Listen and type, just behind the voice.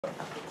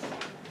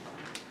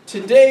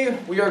Today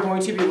we are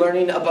going to be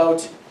learning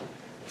about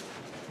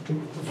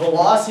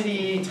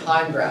velocity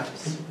time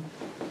graphs.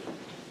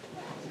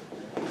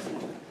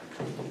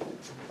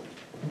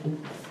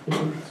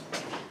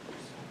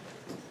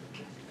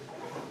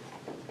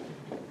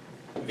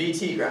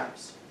 VT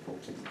graphs.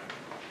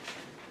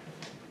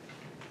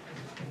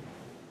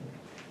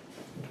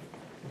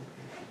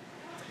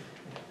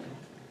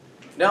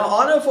 Now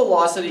on a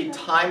velocity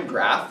time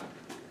graph,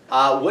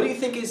 what do you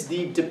think is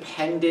the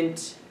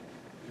dependent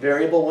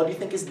variable? What do you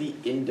think is the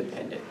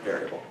independent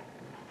variable?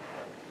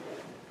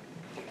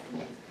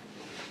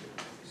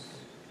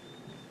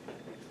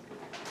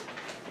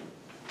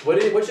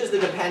 Which is the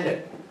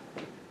dependent?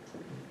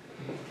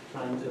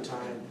 Time to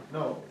time.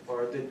 No,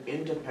 or the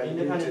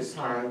independent is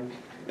time.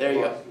 There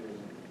you go.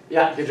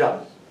 Yeah, good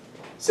job.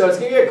 So it's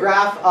going to be a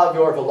graph of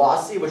your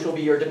velocity, which will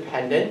be your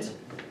dependent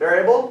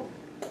variable,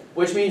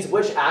 which means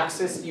which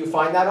axis do you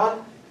find that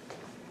on?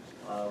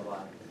 Y.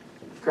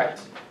 Correct.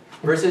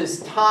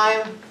 Versus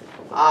time,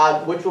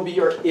 which will be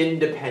your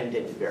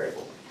independent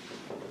variable.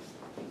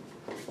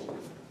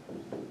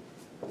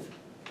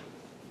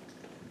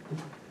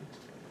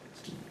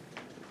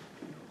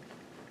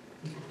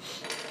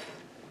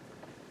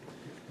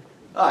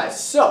 Alright,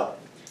 so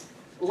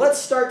let's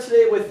start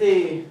today with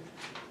a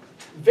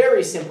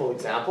very simple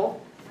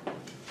example.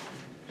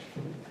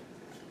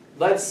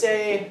 Let's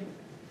say,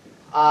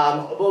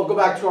 we'll go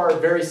back to our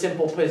very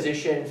simple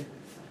position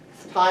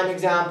time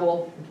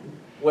example,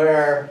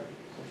 where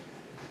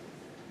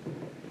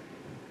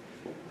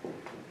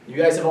you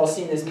guys have all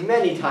seen this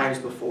many times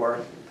before.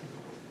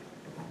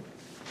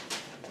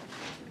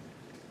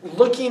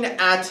 Looking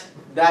at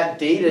that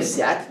data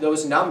set,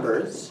 those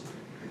numbers,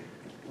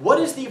 what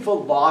is the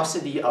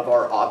velocity of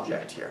our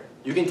object here?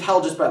 You can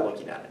tell just by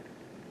looking at it.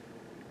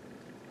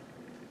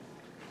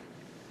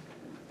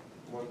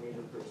 1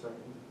 meter per second.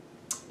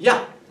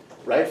 Yeah,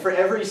 right? For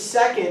every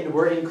second,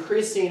 we're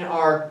increasing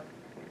our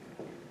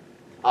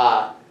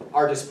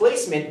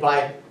displacement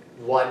by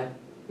 1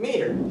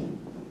 meter.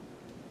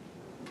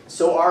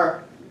 So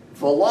our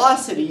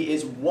velocity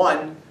is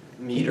 1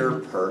 meter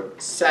per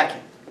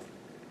second.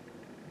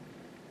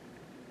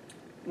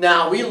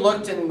 Now, we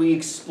looked and we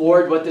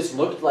explored what this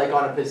looked like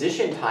on a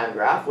position time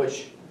graph,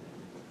 which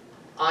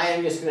I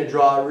am just going to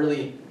draw a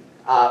really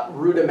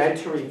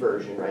rudimentary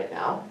version right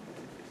now.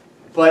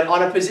 But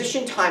on a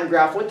position time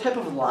graph, what type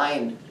of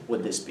line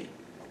would this be?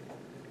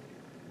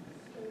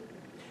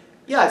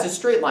 Yeah, it's a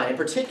straight line. In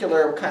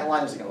particular, what kind of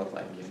line is it going to look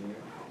like? Linear.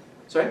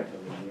 Sorry?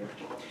 Linear.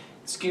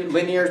 It's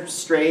linear,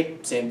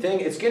 straight, same thing.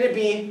 It's going to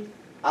be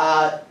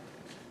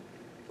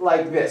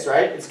like this,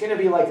 right? It's going to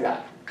be like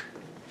that.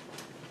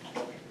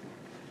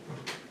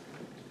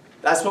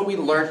 That's what we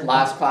learned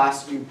last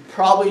class. You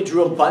probably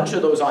drew a bunch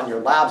of those on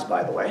your labs,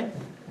 by the way.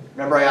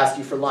 Remember I asked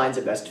you for lines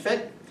of best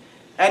fit?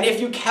 And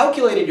if you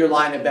calculated your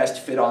line of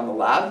best fit on the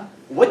lab,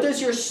 what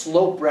does your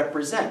slope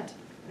represent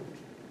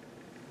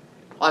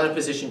on a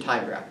position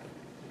time graph?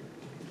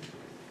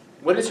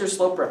 What does your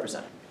slope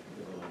represent?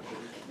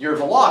 Your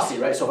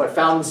velocity, right? So if I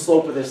found the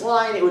slope of this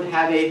line, it would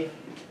have a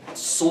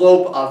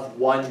slope of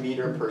 1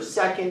 meter per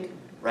second,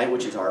 right,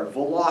 which is our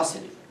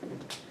velocity.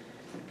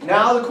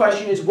 Now the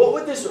question is, what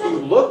would this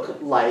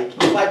look like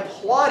if I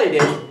plotted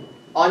it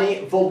on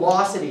a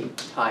velocity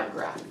time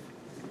graph?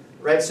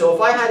 Right, so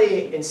if I had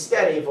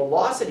instead a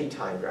velocity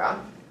time graph,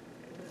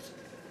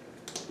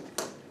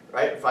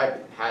 right, if I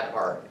had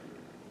our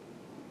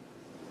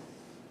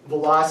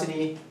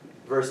velocity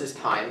versus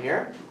time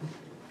here,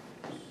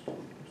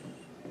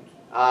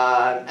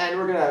 and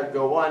we're going to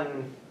go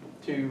 1,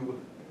 2,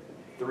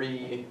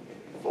 3,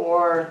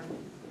 4,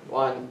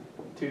 1,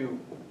 2,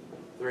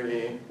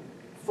 3,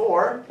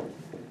 4.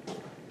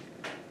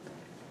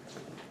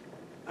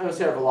 I'm going to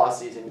say our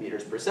velocity is in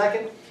meters per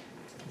second.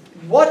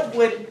 What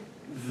would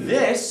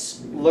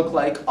this look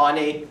like on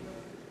a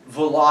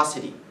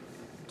velocity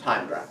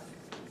time graph?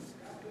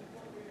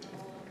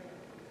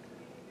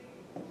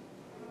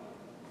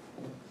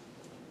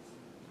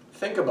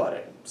 Think about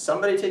it.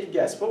 Somebody take a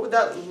guess. What would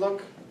that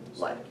look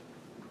like?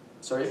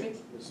 Sorry, Evie?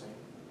 The same.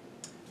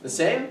 The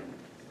same?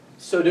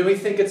 So do we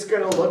think it's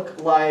going to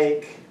look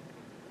like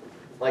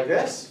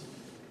this?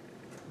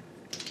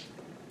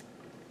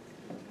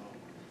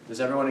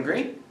 Does everyone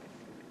agree?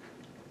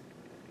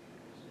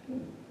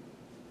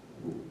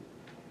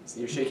 So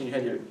you're shaking your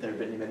head there,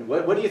 Benjamin.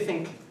 What do you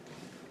think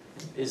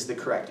is the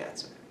correct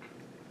answer?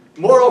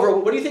 Moreover,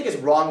 what do you think is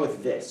wrong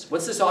with this?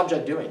 What's this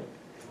object doing?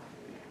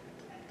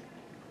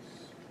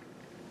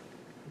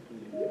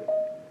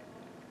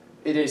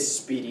 It is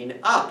speeding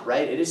up,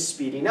 right? It is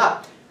speeding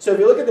up. So if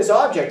you look at this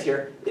object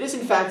here, it is in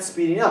fact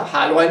speeding up.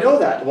 How do I know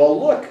that? Well,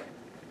 look.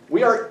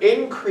 We are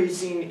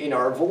increasing in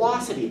our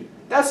velocity.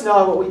 That's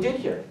not what we did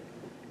here.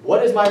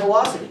 What is my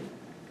velocity?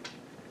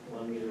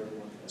 1 meter.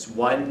 It's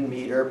 1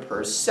 meter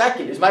per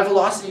second. Is my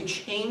velocity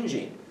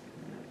changing?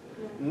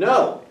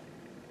 No.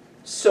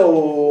 So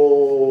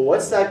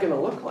what's that going to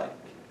look like?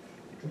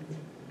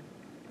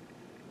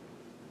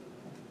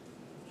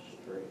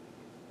 Straight.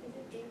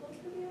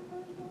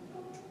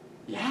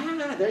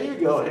 Yeah, there you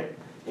go.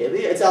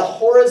 Haley, it's a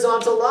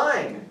horizontal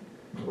line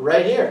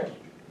right here.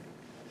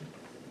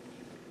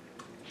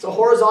 It's a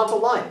horizontal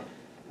line.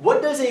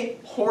 What does a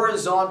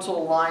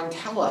horizontal line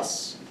tell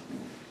us?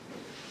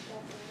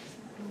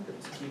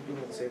 It's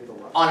keeping the same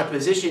velocity. On a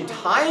position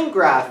time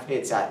graph,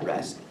 it's at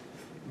rest.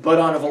 But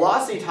on a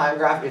velocity time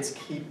graph, it's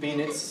keeping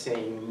its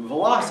same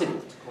velocity.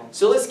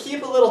 So let's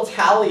keep a little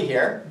tally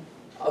here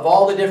of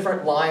all the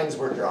different lines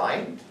we're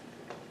drawing.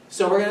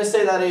 So we're going to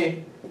say that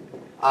a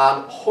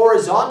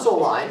horizontal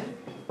line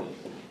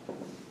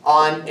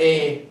on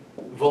a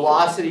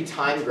velocity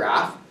time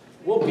graph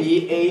will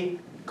be a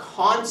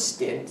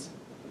constant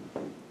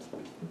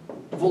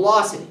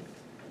velocity.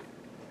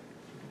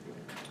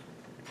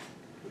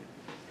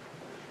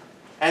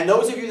 And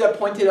those of you that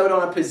pointed out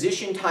on a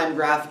position time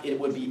graph it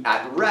would be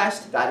at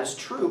rest, that is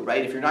true,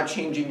 right? If you're not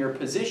changing your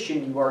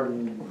position, you are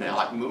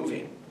not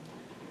moving.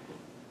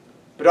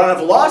 But on a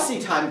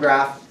velocity time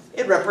graph,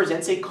 it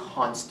represents a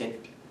constant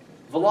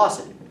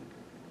velocity.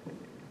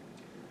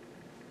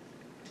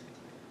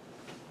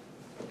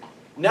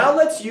 Now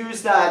let's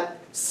use that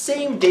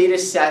same data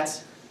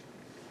set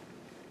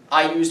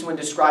I used when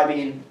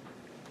describing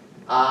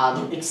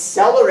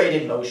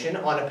accelerated motion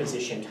on a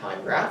position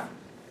time graph.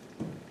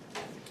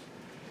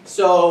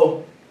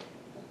 So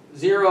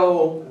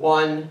 0,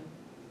 1,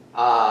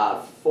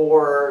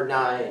 4,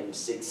 9,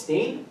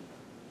 16.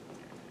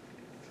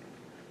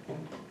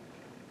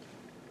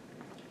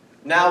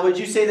 Now, would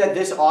you say that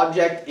this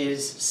object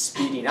is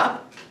speeding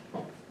up?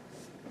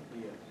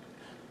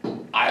 Yeah.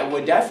 I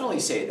would definitely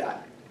say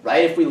that,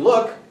 right? If we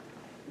look,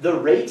 the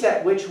rate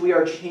at which we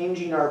are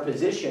changing our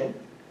position,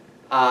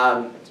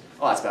 oh,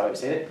 that's a bad way of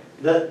saying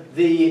it.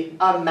 The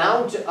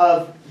amount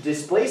of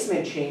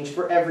displacement change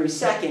for every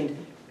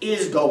second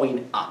is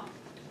going up,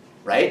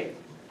 right?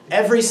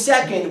 Every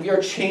second we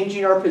are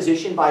changing our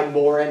position by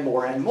more and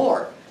more and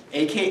more,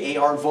 aka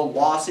our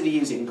velocity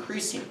is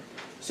increasing.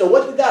 So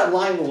what did that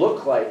line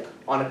look like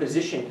on a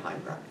position time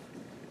graph?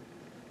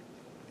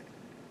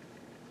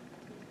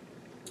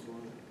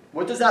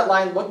 What does that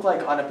line look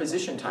like on a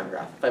position time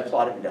graph if I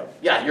plotted it out?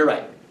 Yeah, you're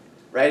right.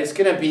 Right? It's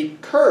going to be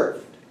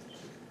curved.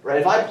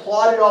 Right? If I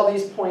plotted all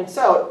these points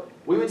out,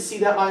 we would see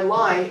that my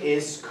line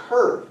is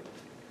curved.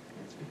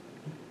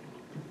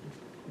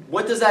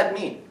 What does that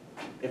mean?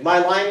 If my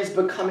line is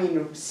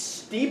becoming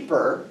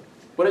steeper,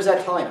 what is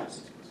that telling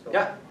us?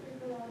 Yeah?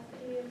 Your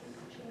velocity is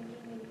changing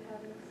and you have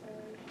an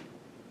acceleration.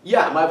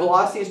 Yeah, my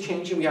velocity is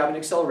changing, we have an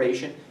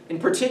acceleration. In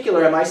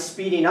particular, am I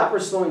speeding up or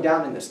slowing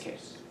down in this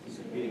case?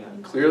 Speeding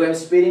up. Clearly I'm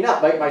speeding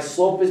up, right? My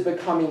slope is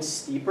becoming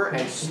steeper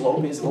and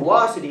slope is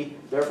velocity,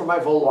 therefore my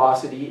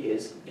velocity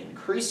is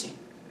increasing.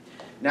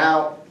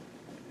 Now,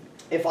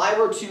 if I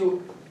were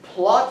to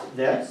plot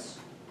this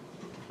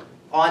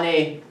on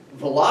a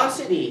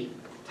velocity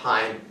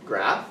time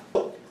graph,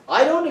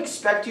 I don't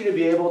expect you to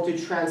be able to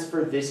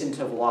transfer this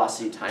into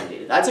velocity time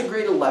data. That's a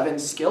grade 11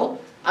 skill.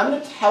 I'm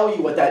going to tell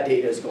you what that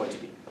data is going to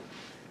be.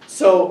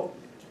 So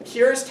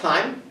here's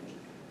time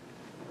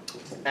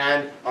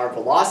and our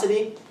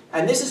velocity,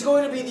 and this is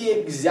going to be the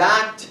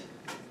exact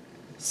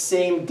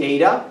same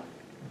data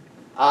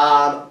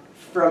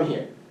from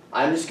here.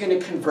 I'm just going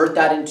to convert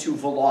that into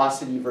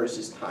velocity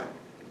versus time.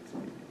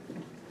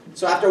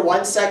 So after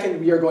 1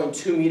 second, we are going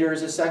 2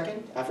 meters a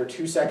second. After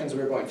 2 seconds,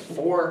 we are going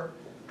 4.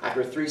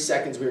 After 3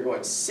 seconds, we are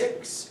going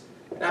 6.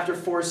 And after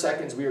 4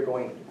 seconds, we are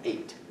going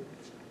 8.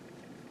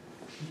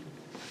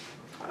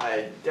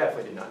 I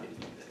definitely did not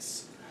need to do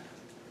this.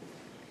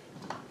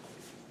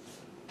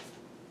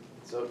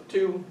 So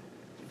 2,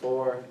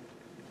 4,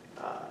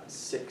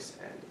 6,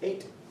 and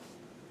 8.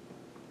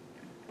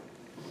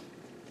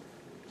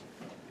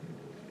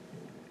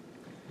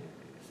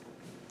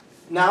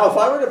 Now, if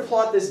I were to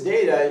plot this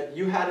data,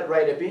 you had it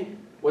right, Ippy.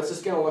 What's this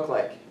going to look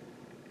like?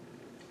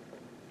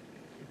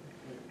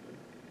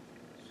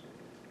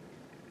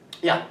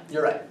 Yeah,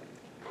 you're right.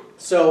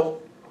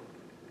 So,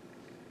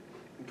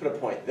 we put a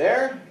point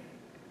there.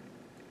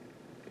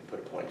 We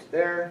put a point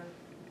there.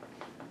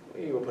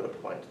 We will put a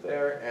point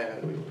there,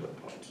 and we will put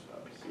a point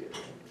up here.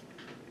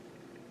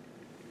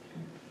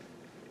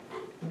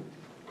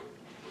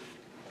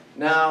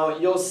 Now,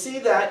 you'll see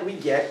that we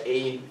get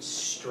a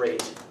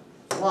straight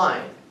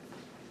line.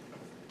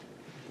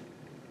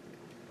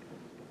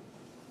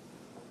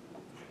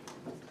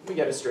 We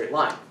get a straight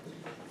line.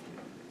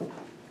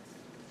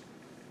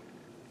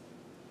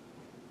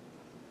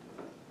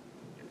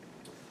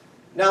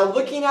 Now,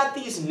 looking at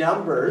these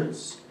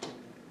numbers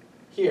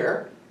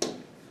here,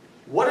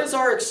 what is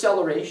our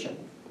acceleration?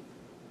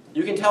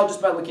 You can tell just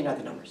by looking at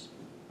the numbers.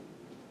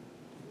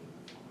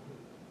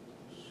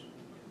 2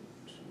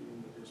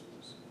 meters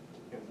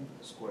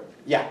square.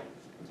 Yeah.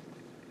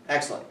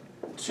 Excellent.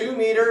 2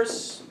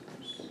 meters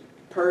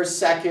per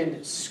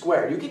second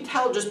squared. You can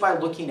tell just by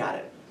looking at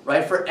it.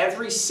 Right? For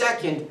every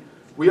second,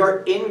 we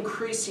are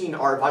increasing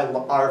our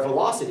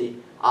velocity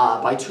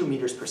by 2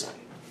 meters per second.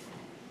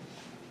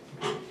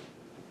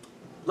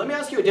 Let me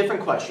ask you a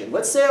different question.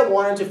 Let's say I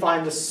wanted to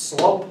find the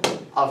slope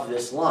of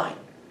this line.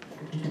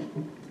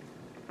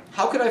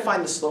 How could I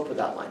find the slope of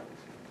that line?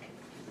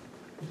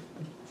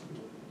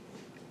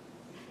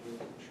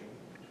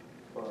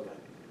 or like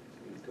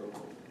we go.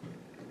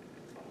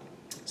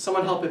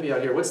 Someone help me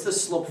out here. What's the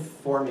slope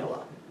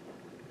formula?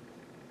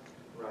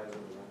 Rise over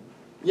run.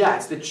 Yeah,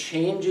 it's the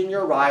change in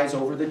your rise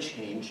over the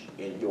change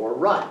in your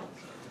run.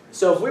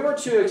 So if we were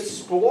to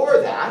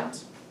explore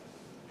that,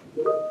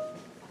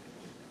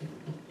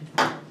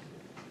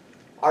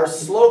 our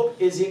slope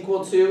is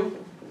equal to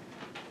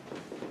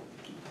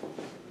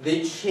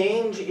the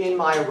change in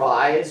my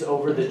rise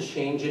over the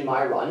change in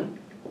my run.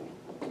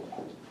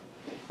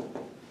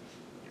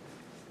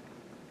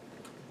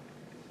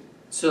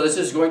 So this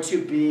is going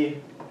to be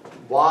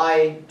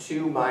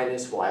y2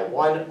 minus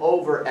y1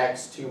 over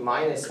x2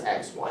 minus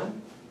x1.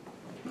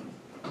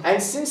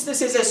 And since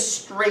this is a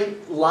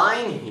straight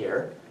line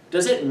here,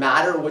 does it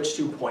matter which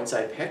 2 points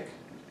I pick?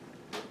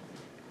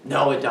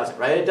 No, it doesn't,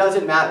 right? It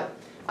doesn't matter.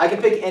 I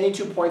can pick any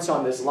 2 points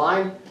on this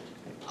line.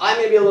 I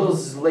may be a little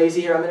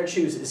lazy here. I'm going to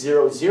choose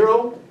 0,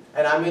 0,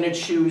 and I'm going to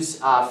choose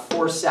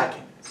 4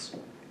 seconds,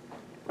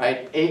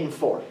 right? 8 and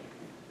 4.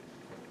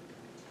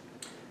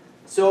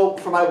 So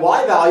for my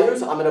y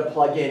values, I'm going to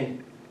plug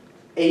in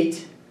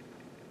 8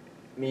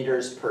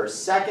 meters per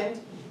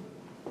second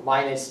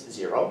minus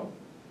 0,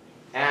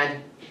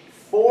 and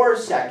 4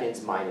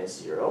 seconds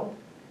minus 0.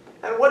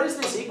 And what is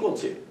this equal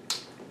to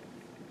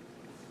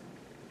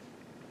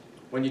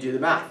when you do the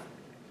math?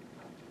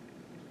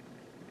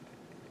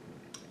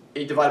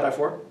 8 divided by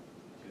 4?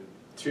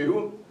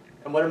 2.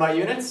 And what are my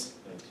units?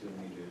 2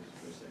 meters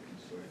per second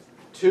squared.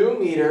 2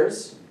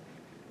 meters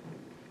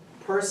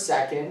per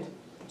second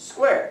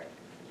squared.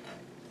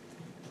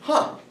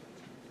 Huh.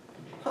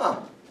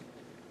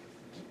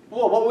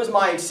 Well, what was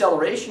my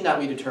acceleration that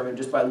we determined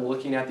just by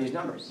looking at these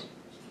numbers?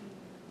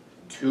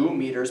 2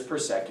 meters per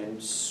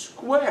second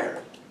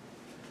squared.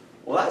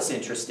 Well, that's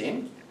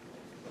interesting.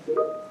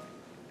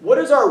 What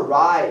is our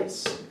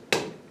rise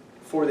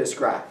for this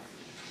graph?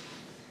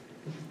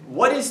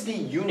 What is the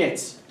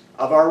unit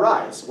of our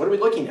rise? What are we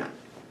looking at?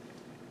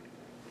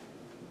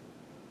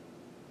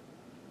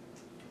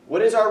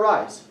 What is our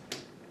rise?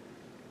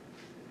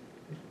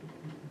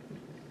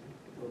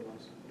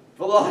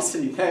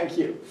 Velocity, thank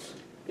you.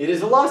 It is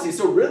velocity.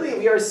 So really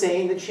we are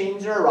saying the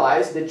change in our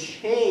rise, the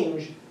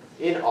change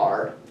in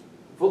our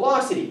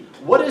velocity.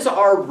 What is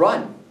our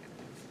run?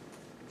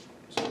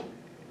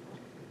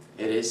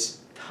 It is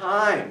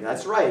time.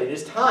 That's right, it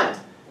is time.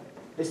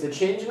 It's the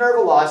change in our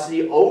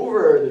velocity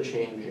over the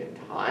change in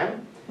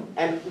time.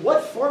 And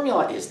what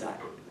formula is that?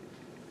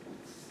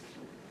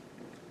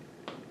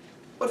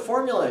 What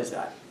formula is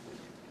that?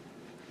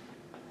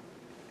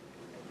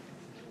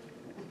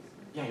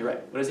 Yeah, you're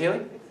right. What is it, Haley?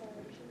 Acceleration.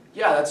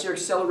 Yeah, that's your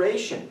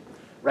acceleration,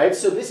 right?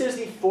 So this is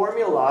the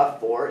formula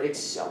for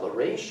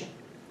acceleration.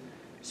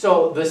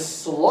 So the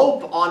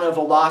slope on a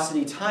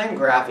velocity time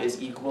graph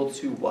is equal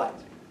to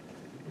what?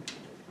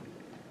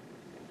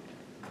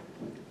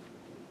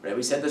 Right,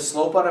 we said the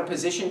slope on a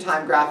position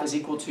time graph is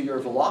equal to your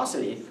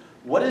velocity.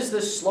 What is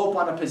the slope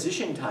on a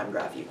position time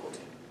graph equal to?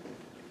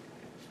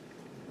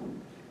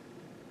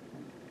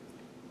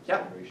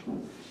 Yeah.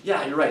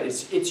 Yeah, you're right.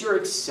 It's your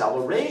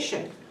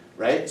acceleration,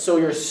 right? So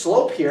your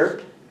slope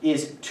here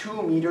is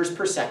 2 meters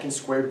per second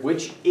squared,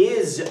 which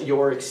is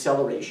your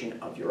acceleration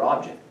of your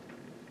object.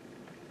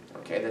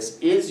 Okay, this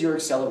is your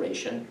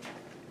acceleration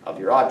of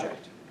your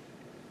object.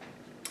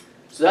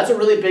 So that's a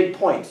really big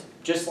point.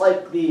 Just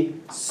like the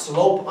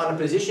slope on a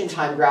position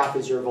time graph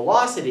is your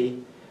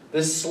velocity,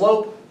 the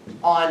slope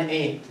on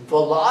a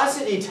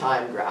velocity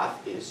time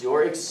graph is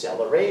your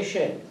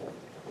acceleration.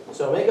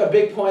 So make a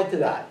big point to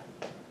that.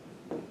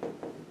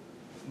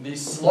 The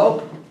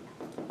slope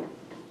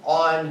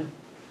on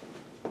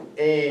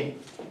a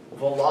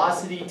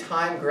velocity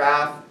time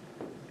graph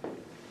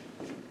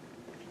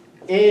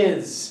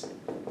is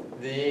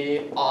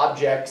the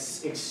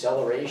object's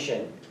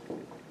acceleration.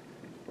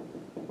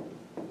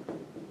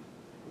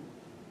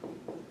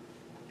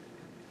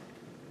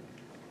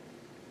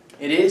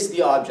 It is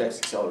the object's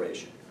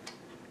acceleration.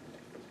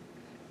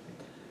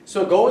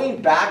 So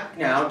going back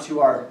now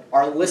to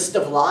our list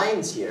of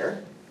lines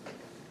here,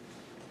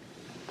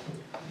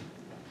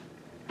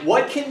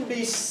 what can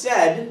be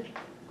said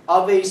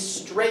of a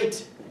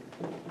straight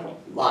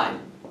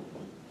line?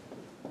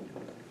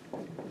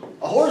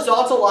 A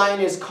horizontal line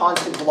is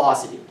constant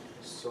velocity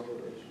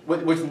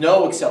Acceleration. with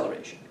no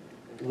acceleration.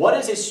 What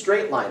is a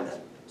straight line then?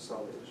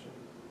 Acceleration.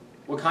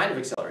 What kind of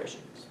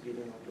acceleration?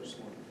 Speeding up or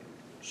slowing.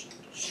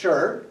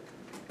 Sure,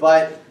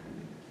 but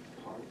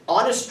Part.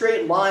 on a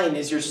straight line,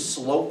 is your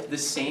slope the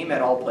same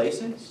at all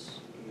places?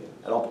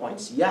 Yeah. At all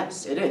points?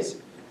 Yes, it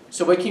is.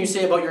 So what can you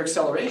say about your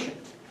acceleration?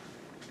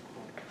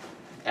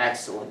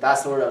 Excellent.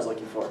 That's the word I was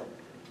looking for.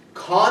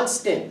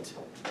 Constant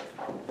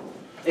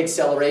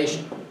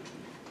acceleration.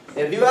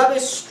 If you have a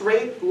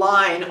straight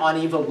line on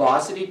a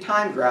velocity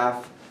time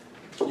graph,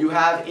 you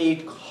have a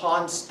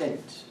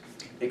constant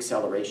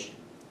acceleration.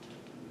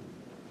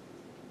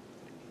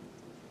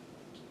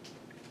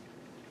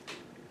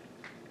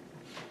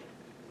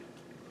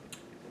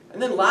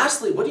 And then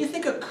lastly, what do you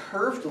think a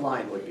curved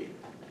line would be?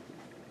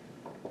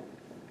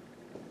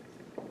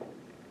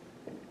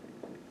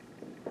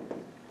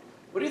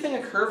 What do you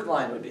think a curved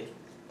line would be?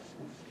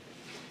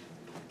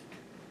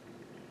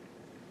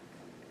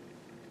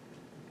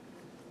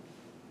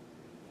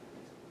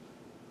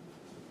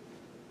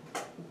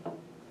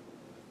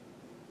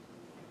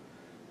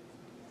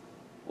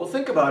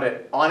 about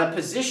it, on a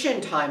position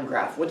time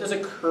graph, what does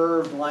a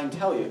curved line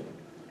tell you?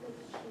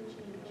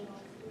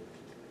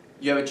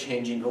 You have a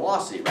changing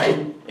velocity,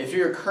 right? If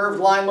your curved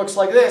line looks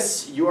like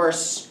this, you are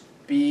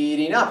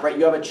speeding up, right?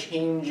 You have a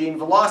changing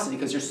velocity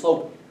because your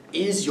slope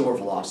is your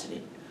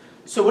velocity.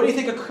 So what do you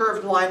think a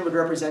curved line would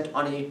represent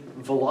on a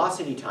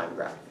velocity time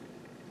graph?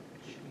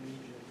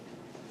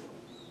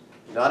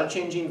 Not a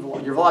changing,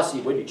 your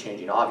velocity would be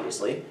changing,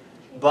 obviously,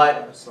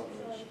 but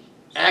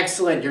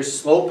excellent, your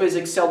slope is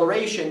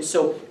acceleration.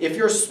 So if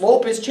your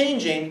slope is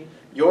changing,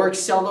 your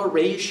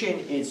acceleration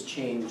is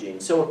changing.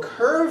 So a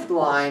curved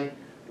line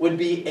would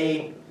be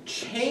a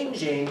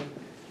changing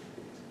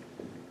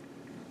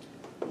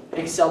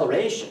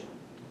acceleration.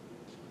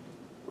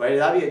 Right?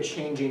 That'd be a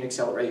changing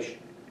acceleration.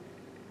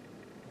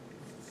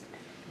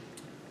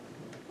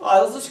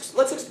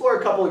 Let's explore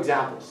a couple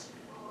examples.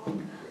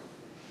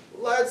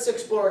 Let's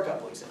explore a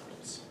couple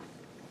examples.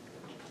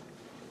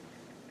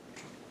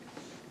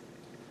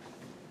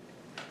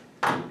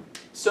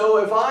 So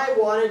if I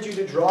wanted you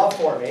to draw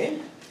for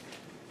me,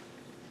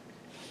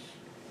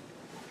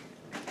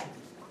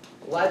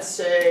 let's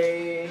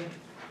say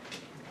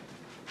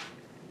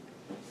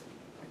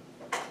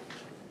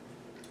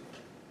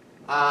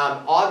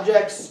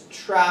objects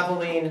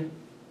traveling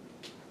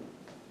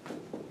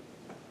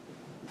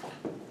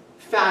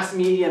fast,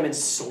 medium, and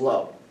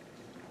slow.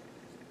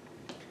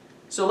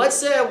 So let's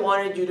say I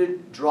wanted you to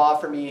draw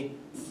for me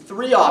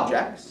 3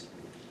 objects,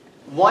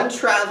 one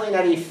traveling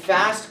at a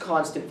fast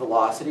constant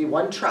velocity,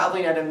 one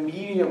traveling at a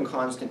medium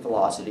constant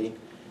velocity,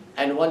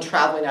 and one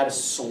traveling at a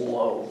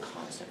slow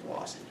constant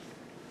velocity.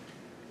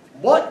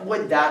 What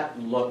would that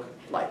look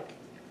like?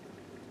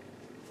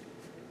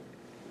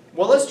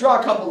 Well, let's draw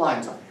a couple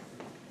lines on here.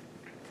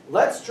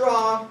 Let's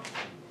draw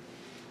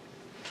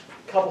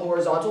a couple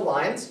horizontal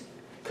lines,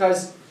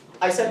 because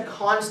I said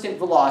constant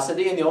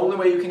velocity, and the only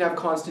way you can have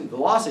constant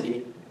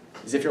velocity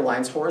is if your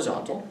line's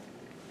horizontal.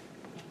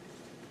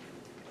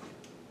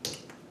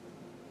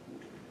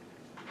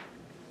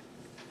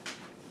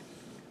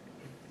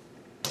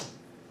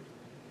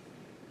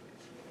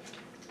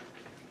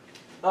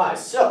 Alright,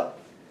 so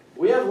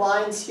we have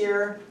lines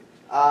here,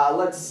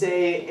 let's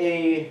say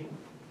A,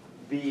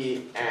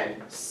 B,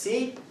 and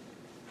C.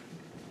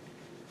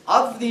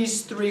 Of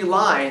these 3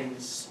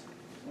 lines,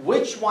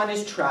 which one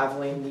is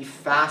traveling the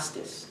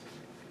fastest?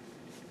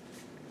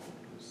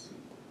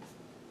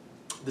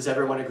 Does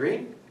everyone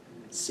agree?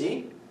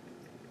 C?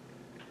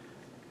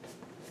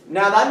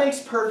 Now that makes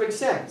perfect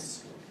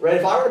sense, right?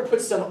 If I were to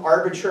put some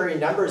arbitrary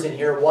numbers in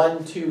here,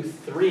 1, 2,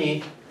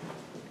 3,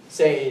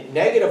 say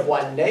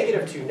 -1,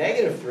 -2,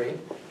 -3,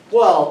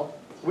 well,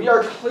 we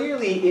are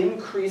clearly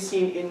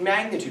increasing in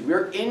magnitude. We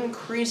are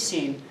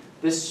increasing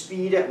the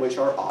speed at which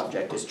our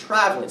object is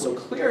traveling. So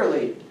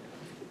clearly,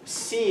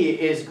 C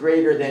is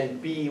greater than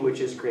B, which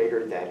is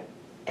greater than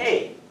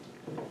A.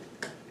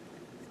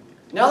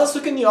 Now let's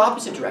look in the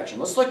opposite direction.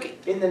 Let's look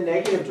in the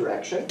negative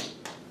direction.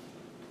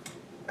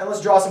 And let's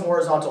draw some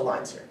horizontal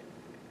lines here.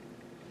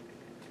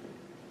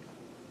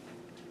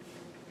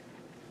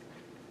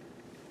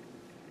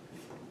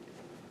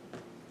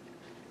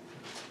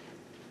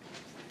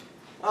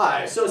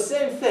 Alright, so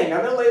same thing.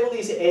 I'm going to label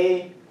these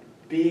A,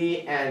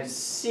 B, and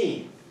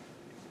C.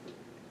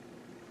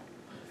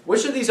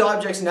 Which of these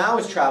objects now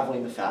is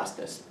traveling the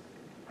fastest?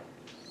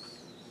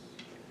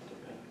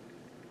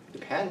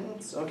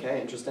 Depends. Okay,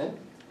 interesting.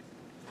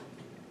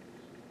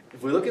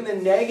 If we look in the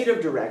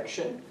negative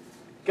direction,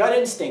 gut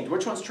instinct,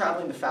 which one's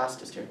traveling the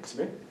fastest here?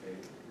 Sabir?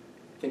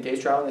 Think A's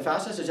traveling the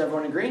fastest? Does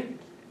everyone agree?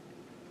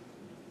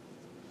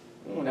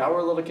 Oh, now we're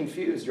a little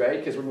confused, right?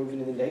 Because we're moving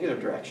in the negative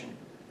direction.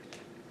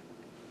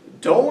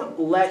 Don't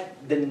let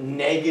the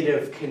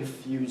negative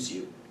confuse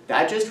you.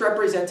 That just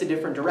represents a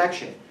different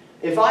direction.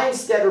 If I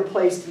instead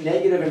replaced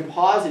negative and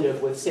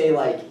positive with, say,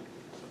 like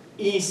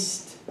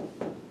east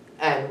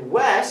and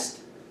west,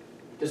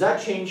 does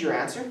that change your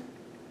answer?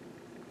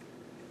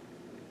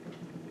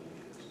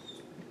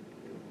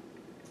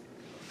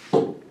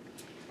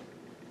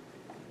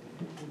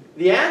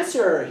 The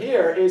answer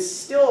here is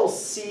still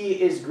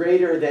C is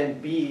greater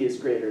than B is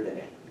greater than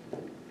A.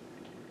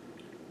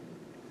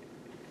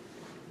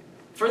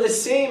 For the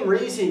same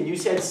reason you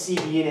said C,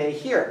 B, and A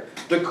here.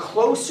 The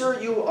closer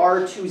you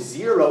are to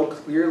 0,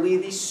 clearly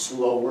the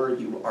slower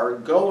you are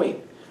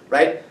going,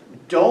 right?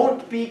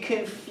 Don't be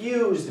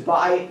confused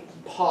by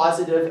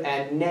positive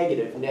and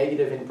negative,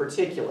 negative in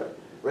particular,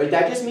 right?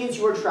 That just means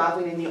you are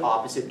traveling in the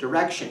opposite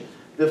direction.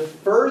 The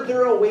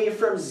further away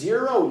from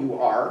 0 you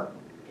are,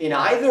 in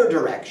either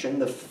direction,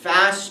 the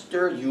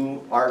faster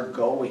you are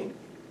going,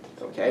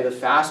 okay? The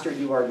faster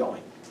you are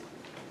going.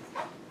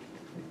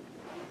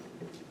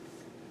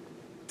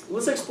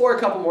 Let's explore a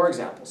couple more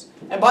examples.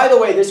 And by the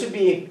way, this would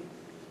be,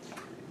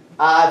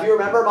 if you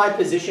remember my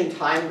position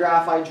time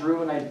graph I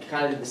drew, and I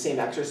kind of did the same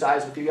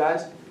exercise with you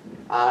guys,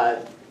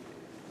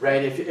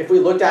 right? If we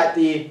looked at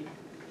the,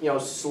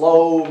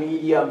 slow,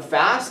 medium,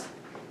 fast,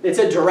 it's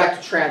a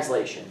direct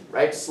translation,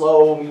 right?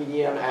 Slow,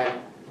 medium, and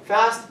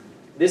fast.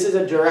 This is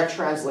a direct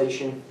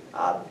translation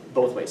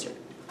both ways here.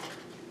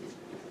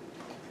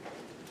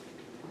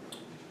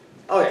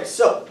 Okay,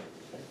 so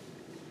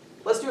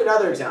let's do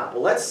another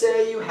example. Let's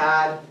say you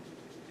had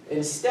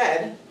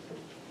instead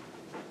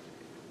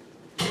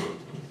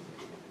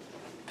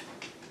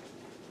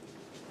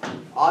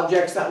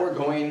objects that were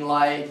going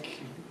like,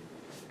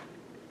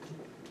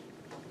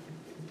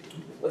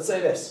 let's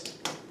say this.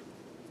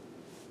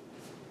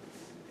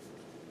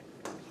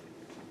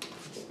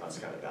 That's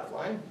kind of a bad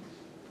line.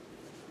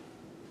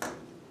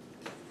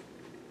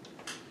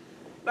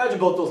 Imagine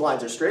both those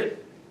lines are straight,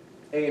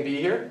 A and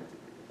B here.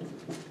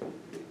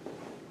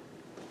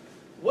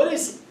 What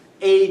is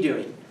A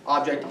doing,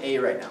 object A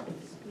right now?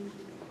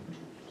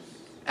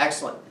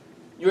 Excellent.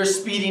 You're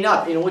speeding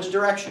up in which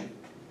direction?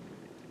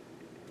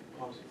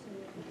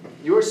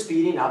 You're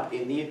speeding up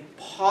in the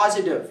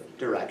positive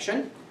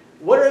direction.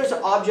 What is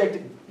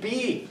object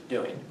B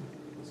doing?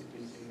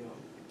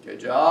 Good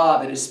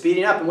job. It is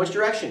speeding up in which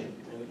direction?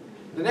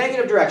 The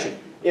negative direction.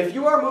 If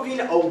you are moving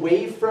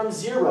away from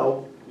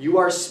 0, you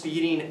are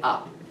speeding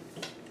up.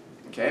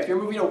 Okay, if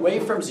you're moving away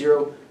from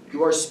 0,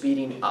 you are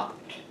speeding up.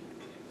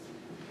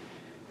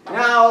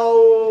 Now,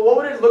 what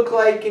would it look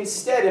like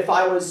instead if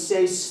I was,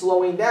 say,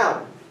 slowing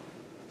down?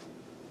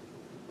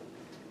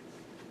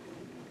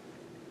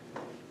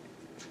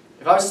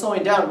 If I was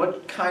slowing down,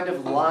 what kind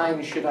of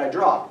line should I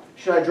draw?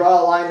 Should I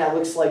draw a line that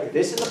looks like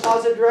this in the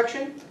positive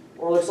direction,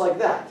 or looks like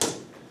that?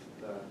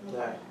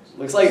 That.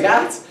 Looks like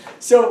that.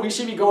 So we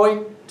should be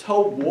going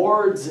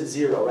towards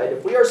 0, right?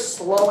 If we are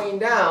slowing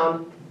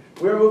down,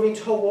 we're moving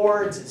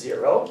towards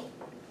 0.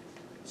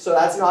 So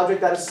that's an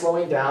object that is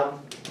slowing down.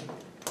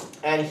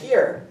 And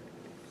here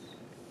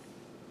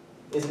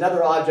is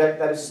another object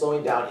that is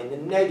slowing down in the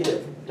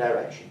negative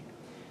direction.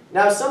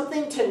 Now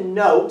something to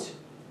note,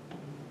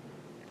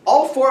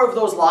 all 4 of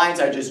those lines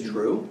I just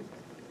drew,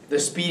 the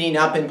speeding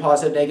up in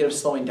positive, negative,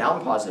 slowing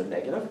down, positive,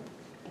 negative,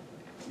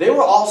 they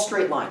were all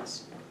straight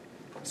lines.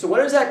 So what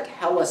does that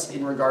tell us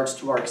in regards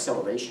to our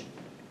acceleration?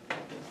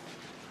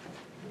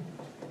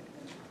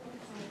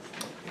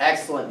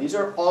 Excellent. These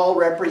are all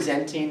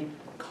representing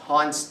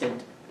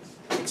constant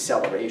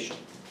acceleration.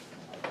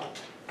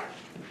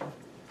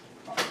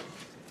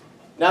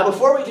 Now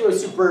before we do a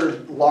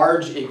super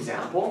large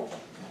example,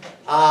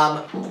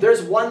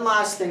 there's one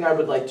last thing I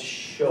would like to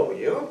show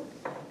you,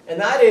 and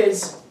that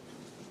is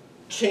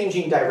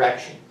changing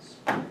directions.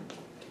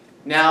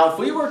 Now if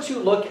we were to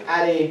look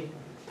at a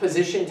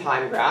position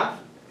time graph,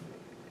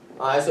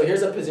 so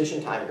here's a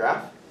position time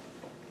graph.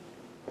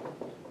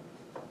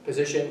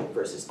 Position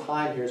versus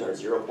time, here's our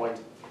 0 point.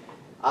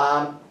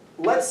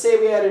 Let's say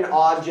we had an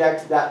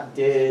object that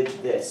did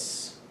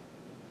this.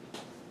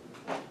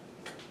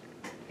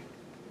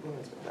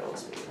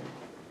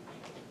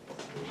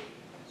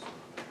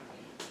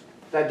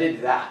 That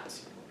did that.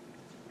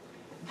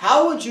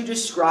 How would you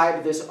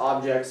describe this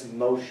object's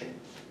motion?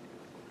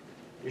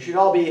 You should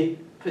all be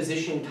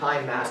position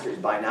time masters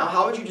by now.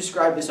 How would you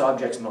describe this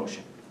object's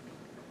motion?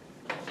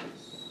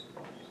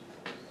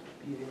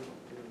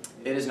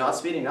 It is not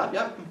speeding up,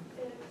 yep.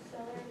 It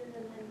accelerated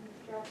and then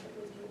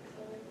drastically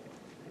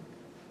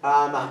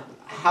decelerated.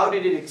 How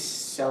did it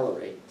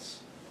accelerate?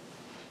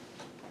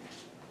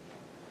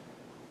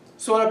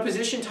 So on a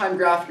position time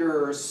graph,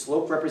 your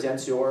slope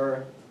represents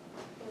your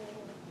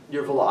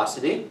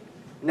velocity.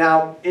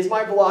 Now, is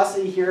my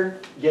velocity here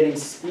getting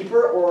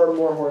steeper or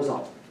more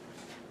horizontal?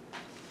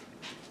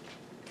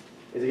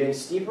 Is it getting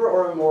steeper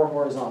or more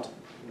horizontal?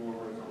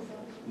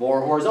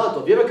 More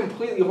horizontal. If you have a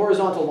completely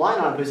horizontal line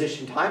on a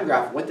position time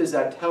graph, what does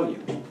that tell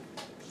you?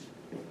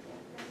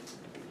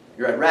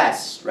 You're at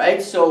rest, right?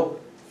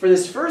 So for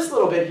this first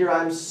little bit here,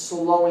 I'm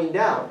slowing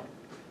down.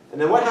 And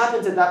then what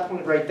happens at that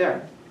point right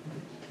there?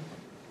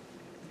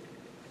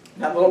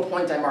 That little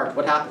point I marked,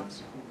 what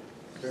happens?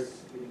 Start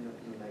speeding up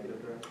in the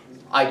negative direction.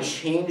 I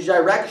change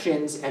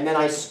directions, and then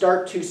I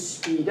start to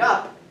speed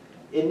up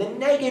in the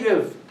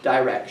negative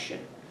direction.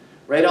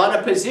 Right, on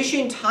a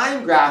position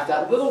time graph,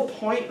 that little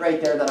point right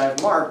there that I've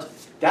marked,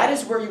 that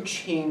is where you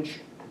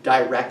change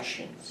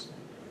directions.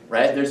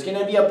 Right? There's going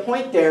to be a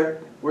point there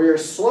where your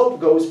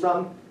slope goes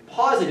from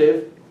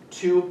positive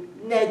to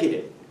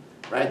negative.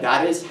 Right?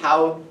 That is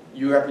how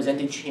you represent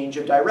a change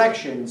of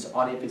directions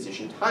on a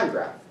position time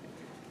graph.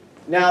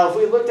 Now, if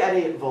we looked at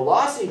a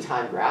velocity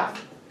time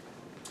graph,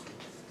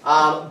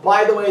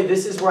 by the way,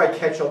 this is where I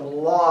catch a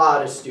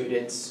lot of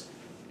students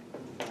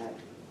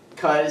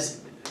because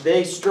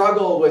they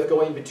struggle with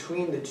going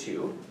between the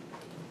two.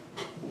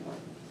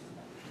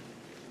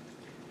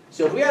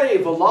 So if we had a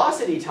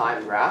velocity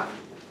time graph,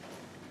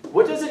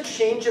 what does a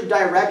change of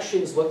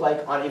directions look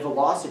like on a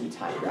velocity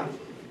time graph?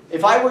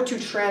 If I were to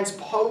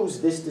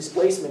transpose this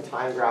displacement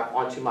time graph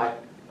onto my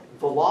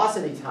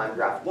velocity time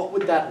graph, what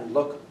would that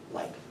look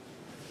like?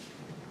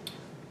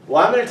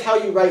 Well, I'm going to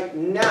tell you right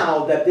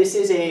now that this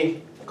is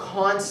a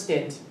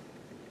constant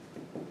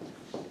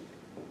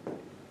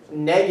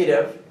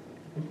negative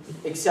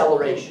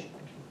acceleration.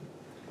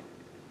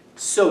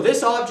 So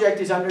this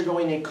object is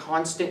undergoing a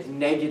constant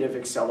negative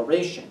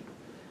acceleration.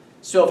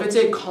 So if it's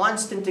a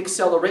constant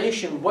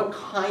acceleration, what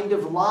kind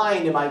of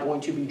line am I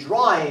going to be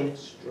drawing?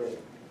 Straight.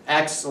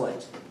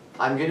 Excellent.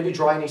 I'm going to be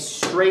drawing a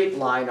straight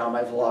line on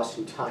my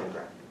velocity time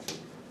graph.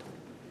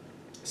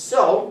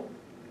 So,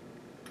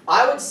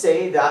 I would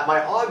say that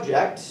my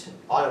object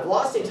on a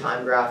velocity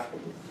time graph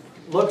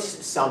looks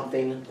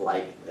something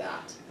like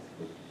that.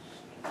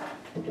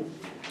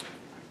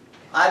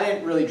 I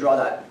didn't really draw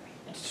that.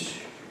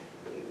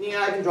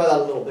 Yeah, I can draw that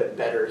a little bit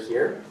better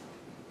here.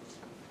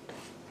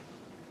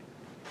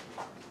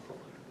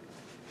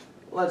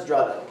 Let's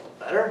draw that a little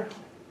better.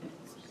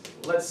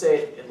 Let's say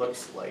it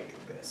looks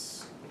like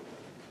this.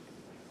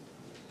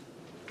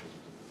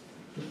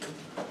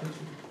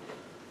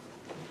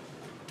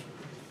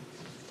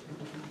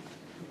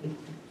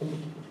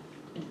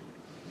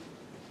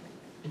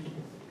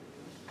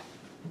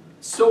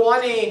 So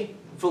on a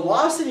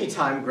velocity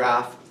time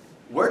graph,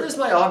 where does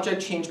my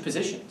object change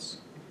positions?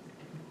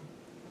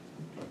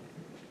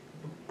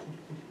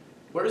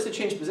 Where does it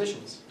change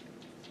positions?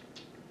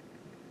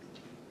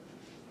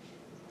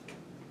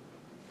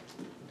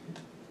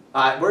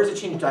 Where does it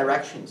change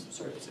directions?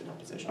 Sorry, not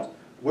positions.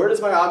 Where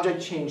does my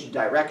object change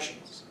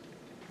directions?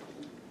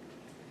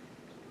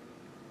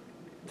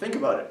 Think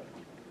about it.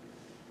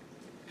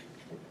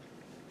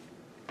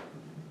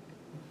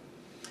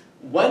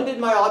 When did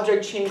my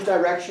object change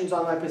directions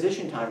on my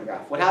position time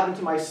graph? What happened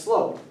to my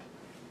slope?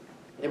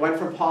 It went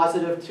from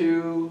positive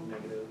to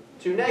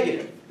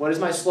negative. What does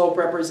my slope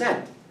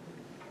represent?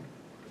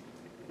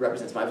 It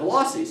represents my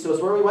velocity. So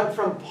it's where we went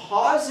from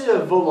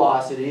positive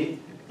velocity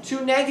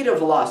to negative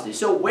velocity.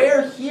 So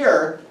where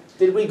here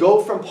did we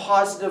go from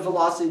positive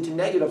velocity to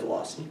negative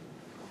velocity?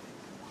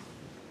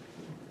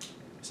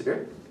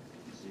 Sabir?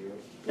 0.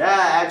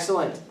 Yeah,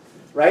 excellent.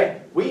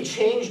 Right? We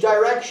changed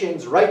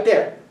directions right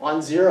there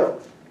on 0.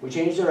 We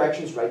changed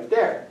directions right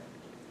there.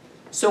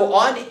 So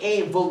on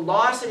a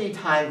velocity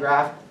time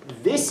graph,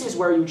 this is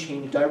where you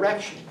change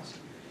directions.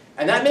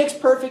 And that makes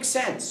perfect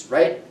sense,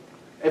 right?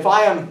 If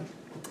I am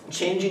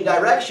changing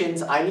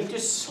directions, I need to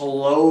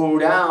slow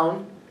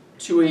down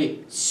to a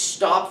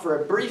stop for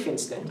a brief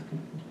instant.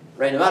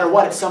 Right? No matter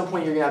what, at some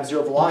point you're going to have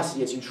 0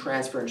 velocity as you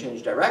transfer and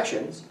change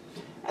directions.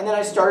 And then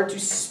I started to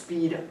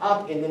speed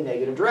up in the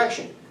negative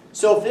direction.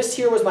 So if this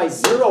here was my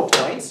 0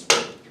 points,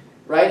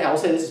 right, and I will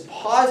say this is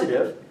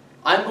positive,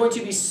 I'm going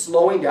to be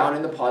slowing down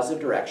in the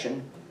positive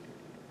direction,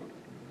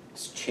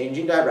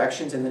 changing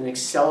directions, and then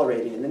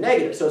accelerating in the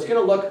negative. So it's going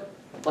to look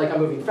like I'm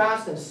moving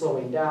fast and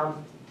slowing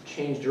down,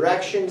 change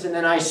directions, and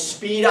then I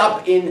speed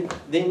up in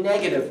the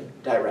negative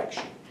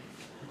direction.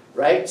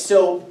 Right?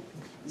 So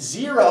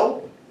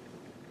 0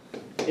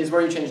 is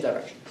where you change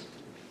directions.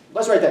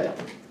 Let's write that down.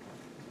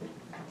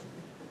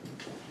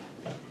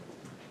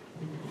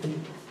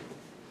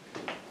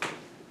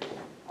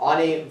 On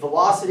a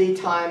velocity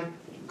time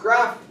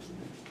graph,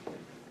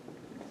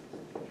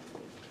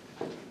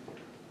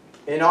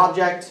 an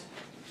object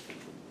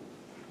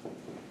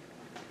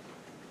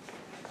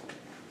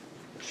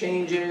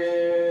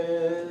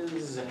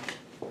changes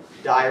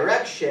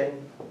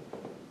direction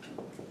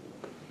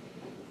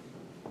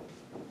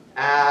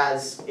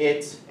as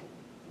it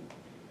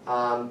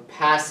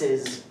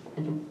passes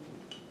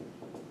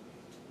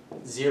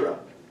 0.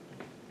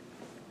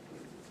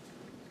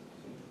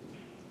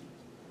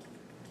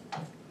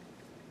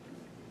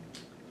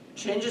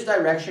 Changes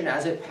direction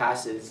as it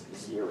passes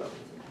 0.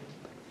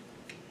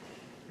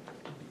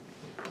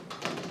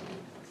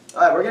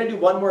 All right, we're going to do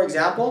one more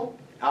example,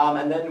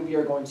 and then we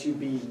are going to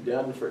be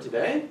done for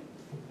today.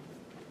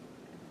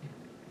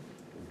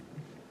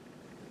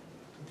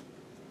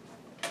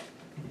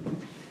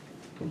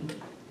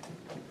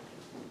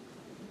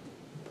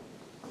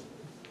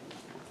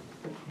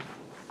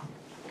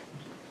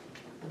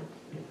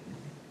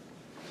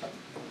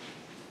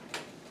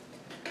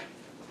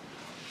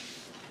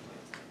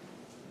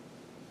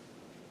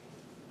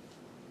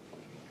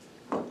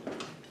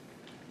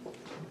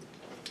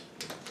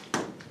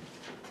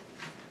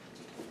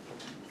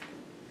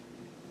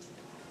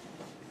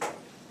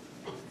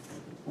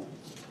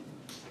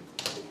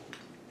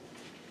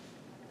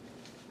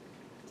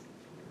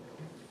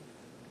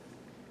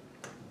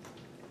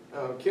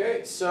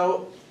 Okay,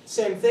 so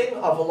same thing,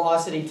 a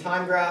velocity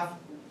time graph.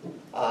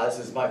 This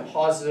is my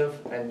positive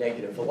and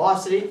negative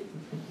velocity.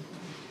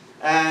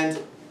 And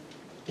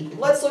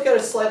let's look at a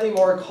slightly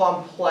more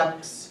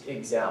complex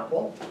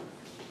example.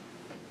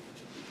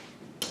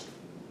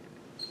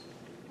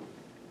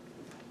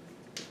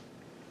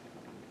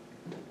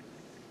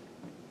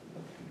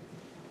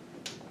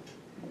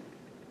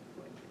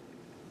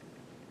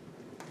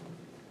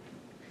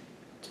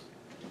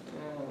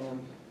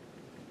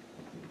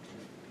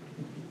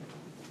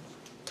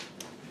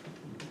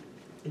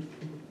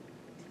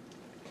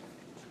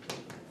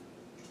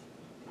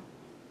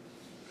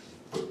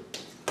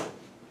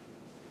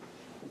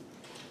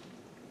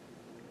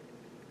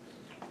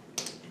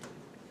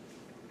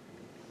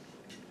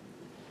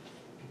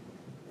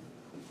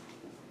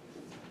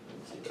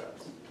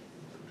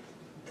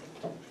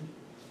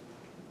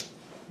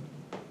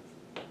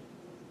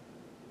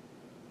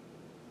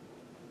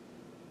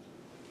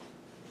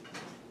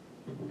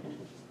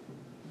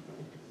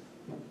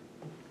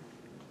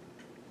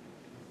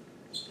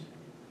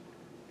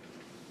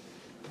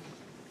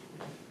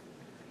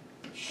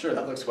 Sure,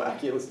 that looks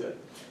wacky. Let's do it.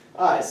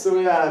 All right, so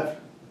we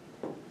have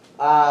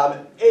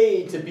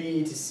A to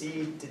B to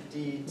C to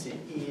D to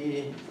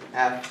E,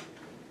 F,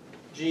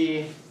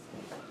 G,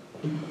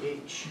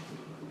 H,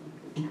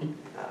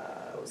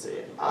 let's see,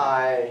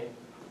 I,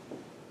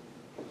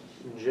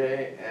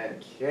 J,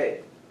 and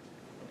K.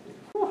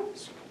 Whew,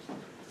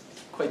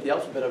 quite the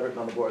alphabet I've written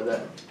on the board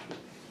there.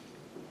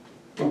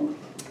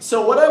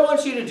 So what I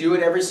want you to do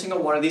at every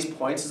single one of these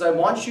points is I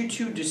want you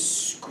to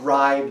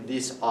describe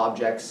this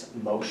object's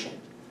motion.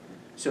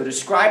 So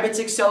describe its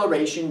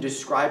acceleration,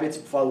 describe its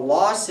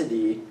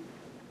velocity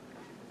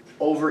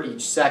over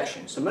each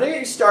section. So I'm going to get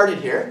you started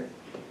here.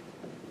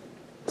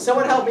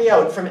 Someone help me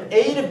out. From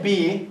A to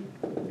B,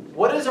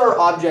 what is our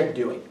object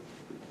doing?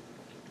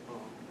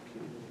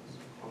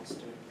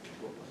 Constant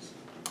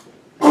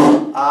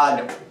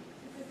No.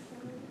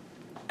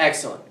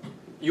 Excellent.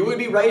 You would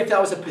be right if that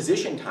was a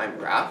position time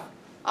graph,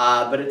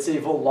 but it's a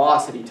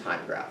velocity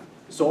time graph.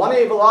 So on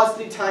a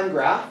velocity time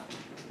graph,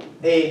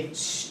 a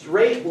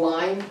straight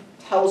line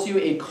tells you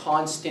a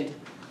constant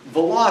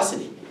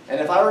velocity. And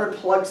if I were to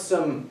plug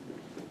some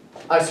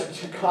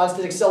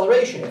constant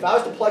acceleration, if I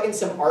was to plug in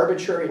some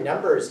arbitrary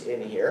numbers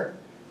in here,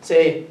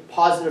 say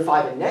positive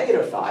 5 and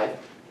negative 5,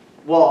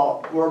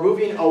 well, we're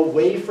moving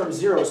away from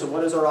 0, so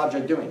what is our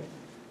object doing?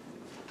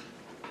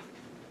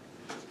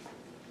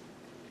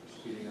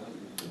 Speeding up.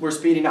 We're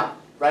speeding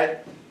up,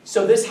 right?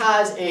 So this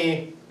has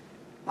a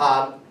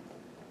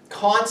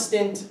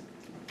constant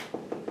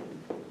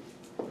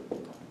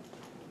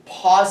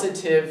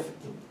positive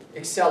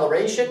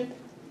acceleration,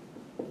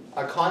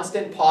 a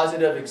constant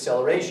positive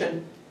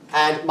acceleration,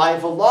 and my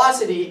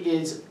velocity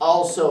is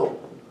also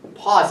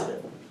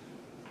positive,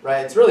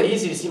 right? It's really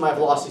easy to see my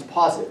velocity is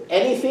positive.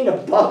 Anything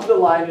above the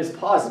line is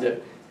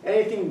positive.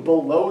 Anything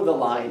below the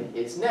line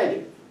is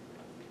negative.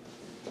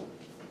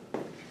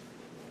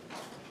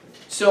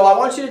 So I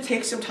want you to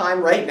take some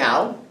time right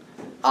now,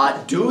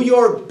 do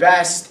your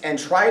best, and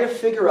try to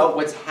figure out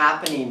what's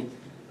happening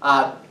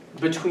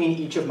between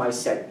each of my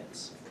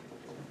segments.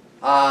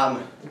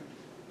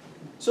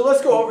 So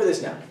let's go over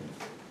this now.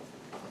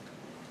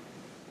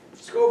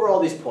 Let's go over all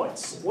these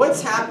points.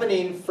 What's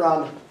happening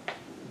from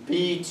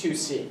B to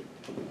C?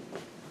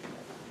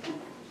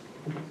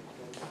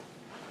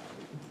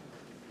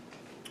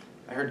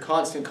 I heard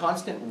constant.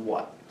 Constant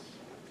what?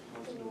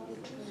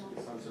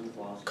 Constant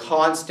velocity.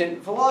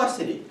 Constant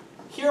velocity.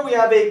 Here we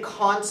have a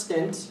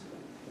constant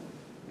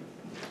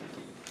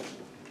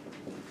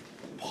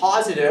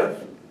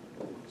positive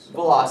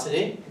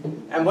velocity.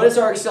 And what is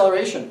our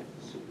acceleration?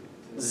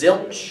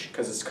 Zilch,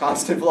 because it's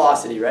constant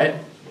velocity, right?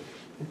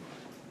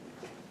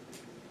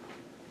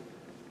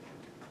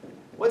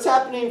 What's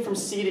happening from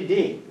C to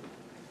D?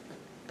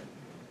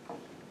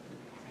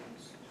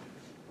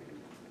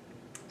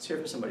 Let's hear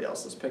from somebody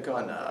else. Let's pick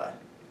on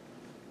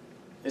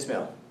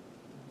Ismail.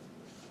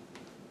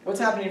 What's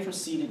happening from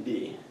C to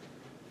D?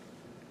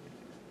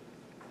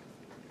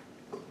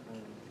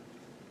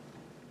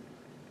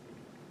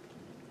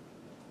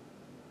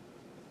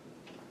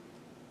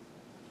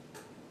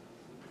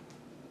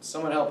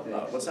 Someone help.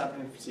 What's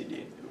happening from C to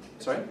D?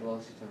 Sorry? It's a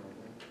velocity time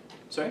record.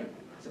 Sorry?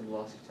 It's a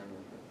velocity time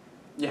record.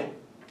 Yeah.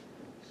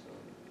 So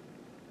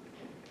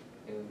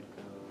it would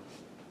go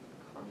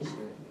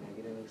constant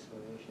negative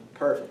acceleration.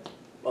 Perfect.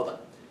 Well done.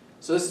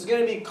 So this is going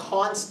to be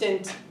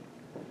constant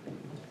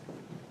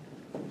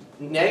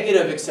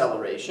negative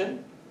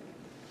acceleration.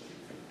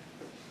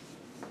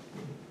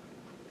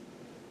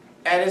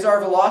 And is our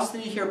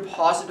velocity here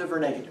positive or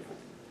negative?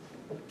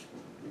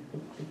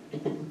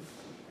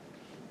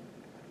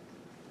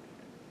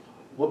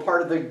 What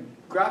part of the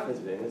graph is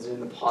it in? Is it in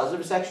the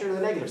positive section or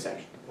the negative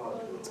section?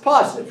 It's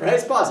positive, right?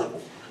 It's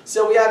positive.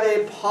 So we have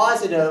a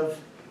positive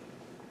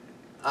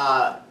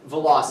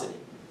velocity.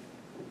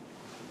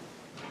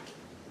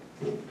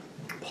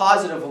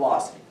 Positive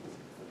velocity.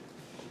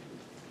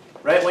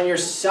 Right? When your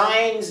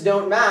signs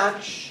don't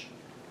match,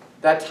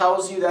 that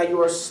tells you that you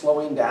are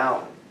slowing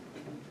down.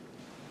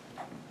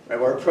 Right?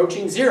 We're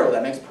approaching 0.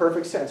 That makes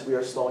perfect sense. We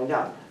are slowing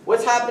down.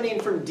 What's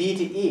happening from D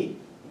to E?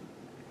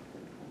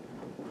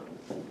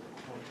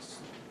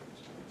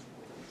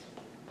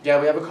 Yeah,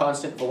 we have a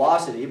constant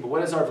velocity, but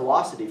what is our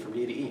velocity from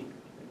D to E?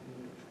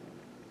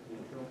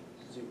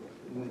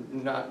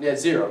 Zero.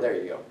 0. There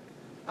you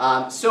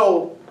go.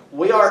 So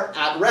we are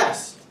at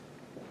rest.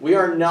 We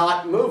are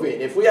not moving.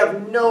 If we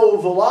have no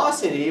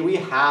velocity, we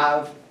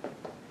have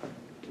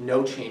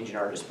no change in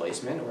our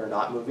displacement. We're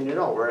not moving at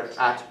all. We're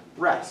at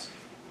rest.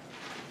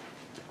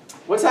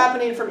 What's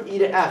happening from E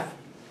to F?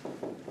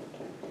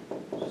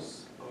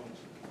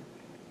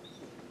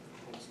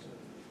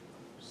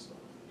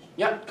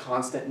 Yep,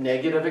 constant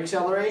negative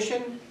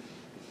acceleration.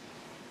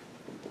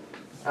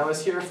 I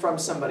was hear from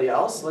somebody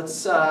else.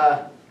 Let's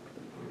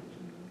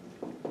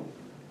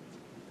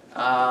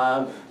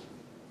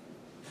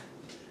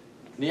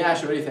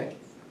Niyasha, what do you think?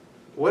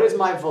 What is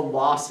my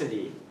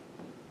velocity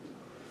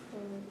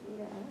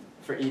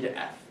for E to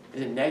F?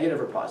 Is it negative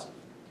or positive?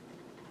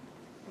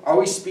 Are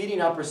we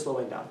speeding up or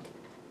slowing down?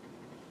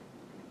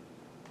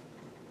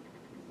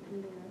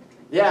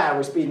 Yeah,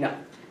 we're speeding up.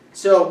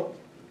 So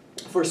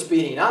for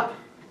speeding up,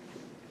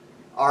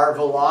 our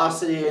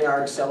velocity and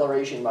our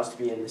acceleration must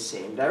be in the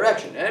same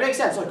direction. And it makes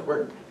sense. Look,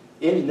 we're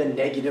in the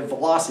negative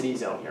velocity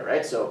zone here,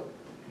 right? So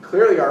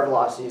clearly our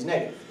velocity is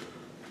negative.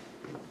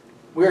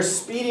 We are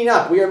speeding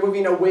up. We are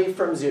moving away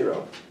from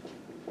 0.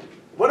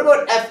 What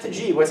about F to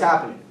G? What's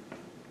happening?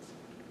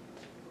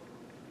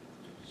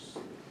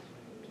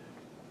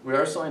 We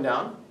are slowing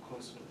down.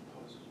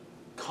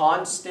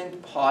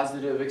 Constant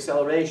positive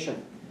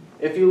acceleration.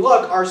 If you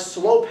look, our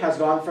slope has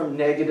gone from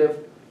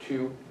negative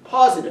to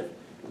positive.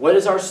 What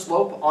is our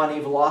slope on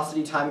a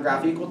velocity time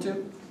graph equal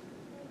to?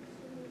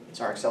 It's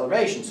our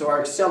acceleration. So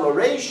our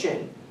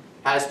acceleration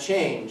has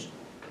changed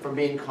from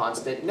being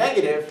constant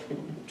negative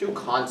to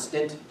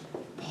constant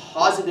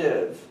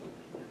positive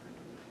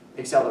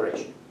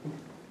acceleration.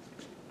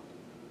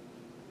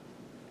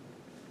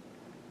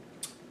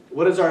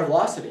 What is our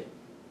velocity?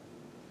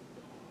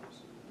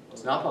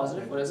 It's not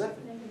positive. What is it?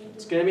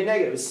 It's going to be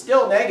negative. It's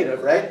still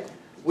negative, right?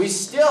 We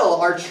still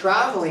are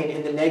traveling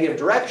in the negative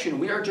direction.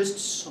 We are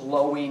just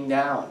slowing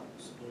down.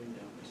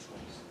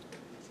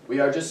 We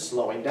are just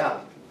slowing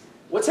down.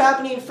 What's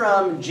happening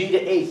from G to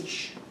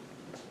H?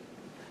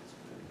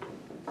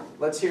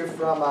 Let's hear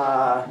from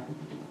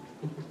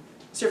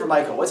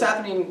Michael. What's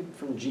happening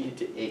from G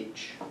to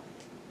H?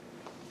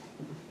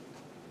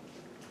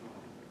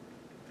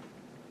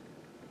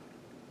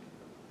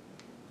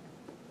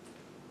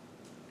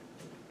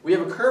 We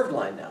have a curved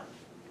line now,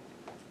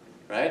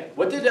 right?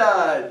 What did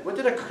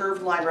a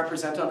curved line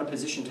represent on a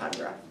position time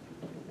graph?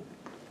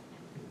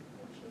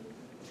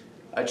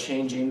 A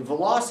changing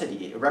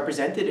velocity. It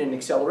represented an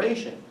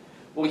acceleration.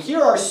 Well,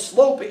 here our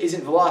slope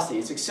isn't velocity,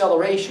 it's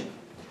acceleration.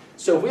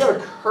 So if we have a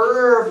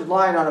curved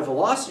line on a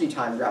velocity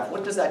time graph,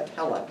 what does that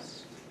tell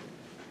us?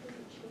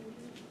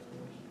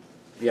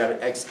 We have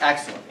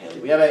excellent, Andy.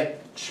 We have a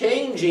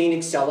changing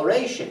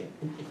acceleration.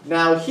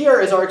 Now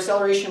here, is our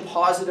acceleration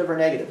positive or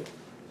negative?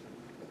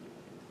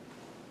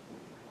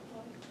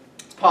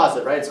 It's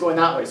positive, right? It's going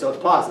that way, so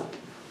it's positive.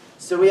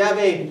 So we have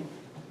a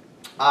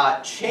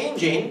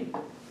changing.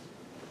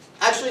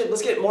 Actually,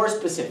 let's get more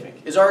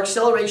specific. Is our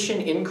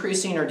acceleration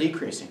increasing or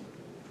decreasing?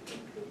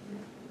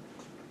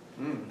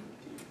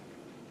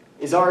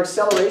 Is our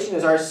acceleration,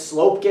 is our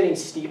slope getting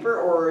steeper,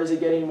 or is it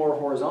getting more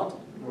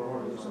horizontal? More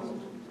horizontal.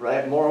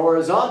 Right, more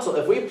horizontal.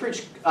 If we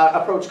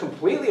approach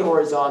completely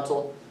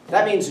horizontal,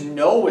 that means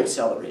no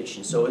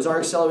acceleration. So is our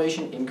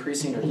acceleration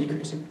increasing or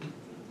decreasing?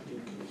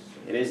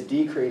 It is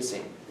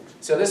decreasing.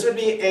 So this would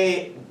be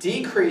a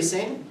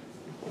decreasing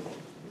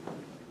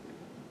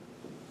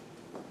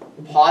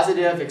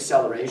positive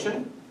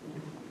acceleration.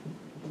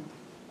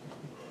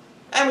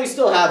 And we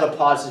still have a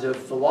positive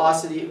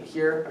velocity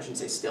here. I shouldn't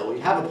say still. We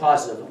have a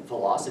positive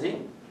velocity,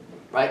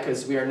 right?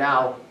 Because we are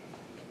now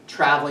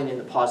traveling in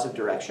the positive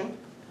direction.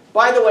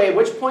 By the way,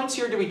 which points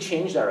here do we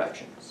change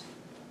directions?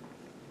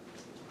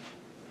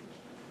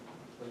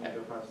 When you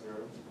go past 0.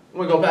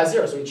 When we go past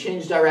 0. So we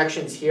change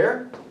directions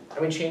here,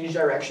 and we change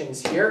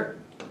directions here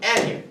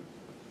and here.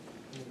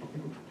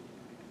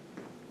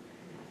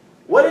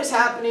 What is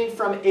happening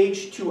from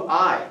H to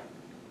I?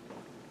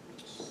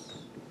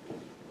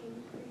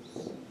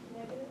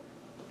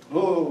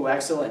 Oh,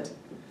 excellent.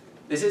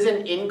 This is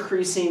an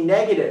increasing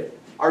negative.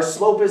 Our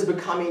slope is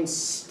becoming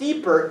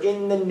steeper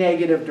in the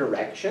negative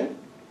direction.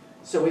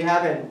 So we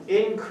have an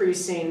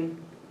increasing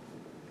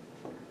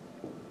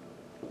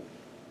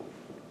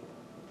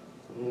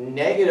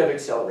negative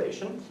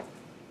acceleration.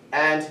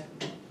 And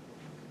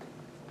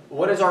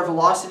what is our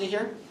velocity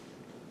here?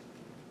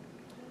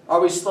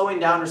 Are we slowing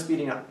down or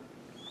speeding up?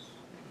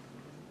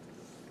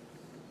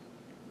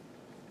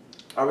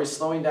 Are we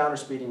slowing down or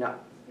speeding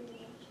up?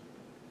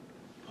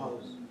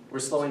 Pause. We're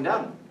slowing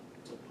down.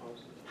 It's a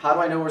pause. How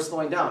do I know we're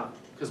slowing down?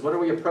 Because what are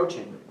we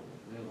approaching?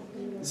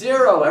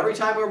 0. Every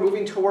time we're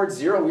moving towards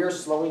 0, we are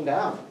slowing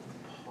down.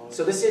 Pause.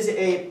 So this is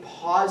a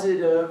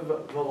positive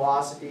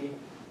velocity.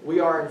 We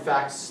are, in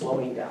fact,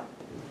 slowing down.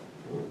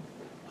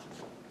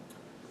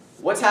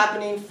 What's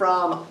happening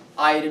from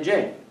I to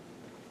J?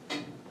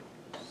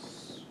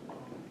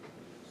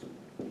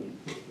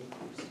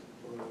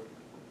 Or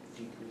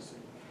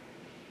decreasing.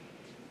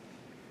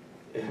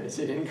 Is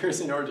it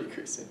increasing or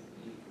decreasing?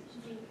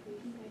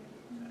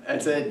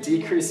 It's a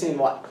decreasing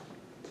what?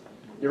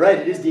 You're right,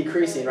 it is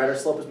decreasing, right? Our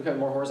slope is becoming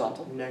more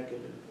horizontal.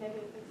 Negative.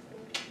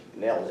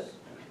 Nailed it.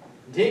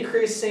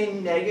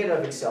 Decreasing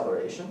negative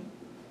acceleration.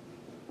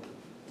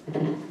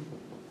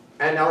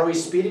 And now are we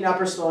speeding up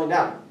or slowing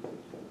down?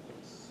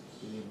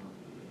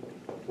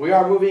 We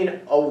are moving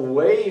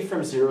away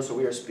from 0, so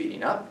we are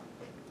speeding up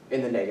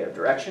in the negative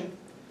direction.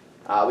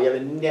 We have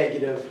a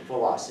negative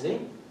velocity.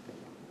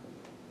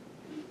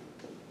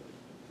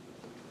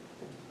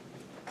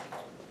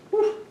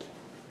 Whew.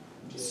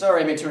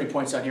 Sorry, I made too many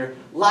points on here.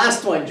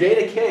 Last one, J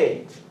to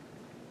K.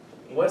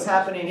 What's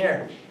happening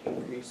here?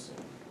 Increasing.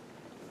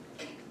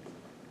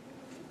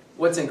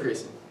 What's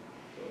increasing?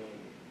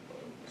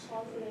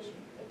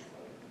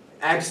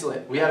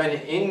 Excellent. We have an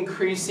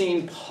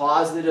increasing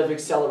positive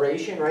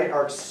acceleration, right?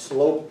 Our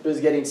slope is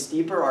getting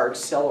steeper. Our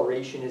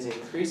acceleration is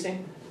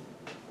increasing.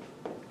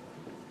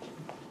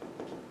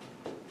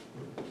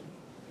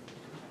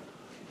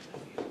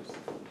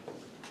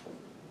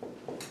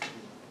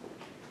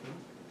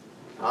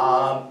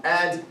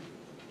 And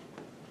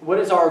what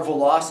is our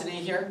velocity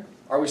here?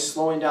 Are we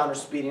slowing down or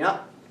speeding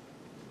up?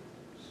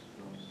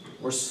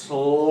 We're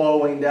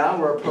slowing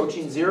down, we're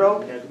approaching zero,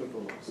 Negative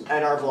velocity.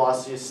 and our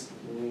velocity is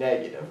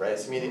negative, right?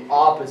 So meaning the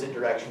opposite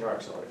direction to our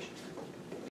acceleration.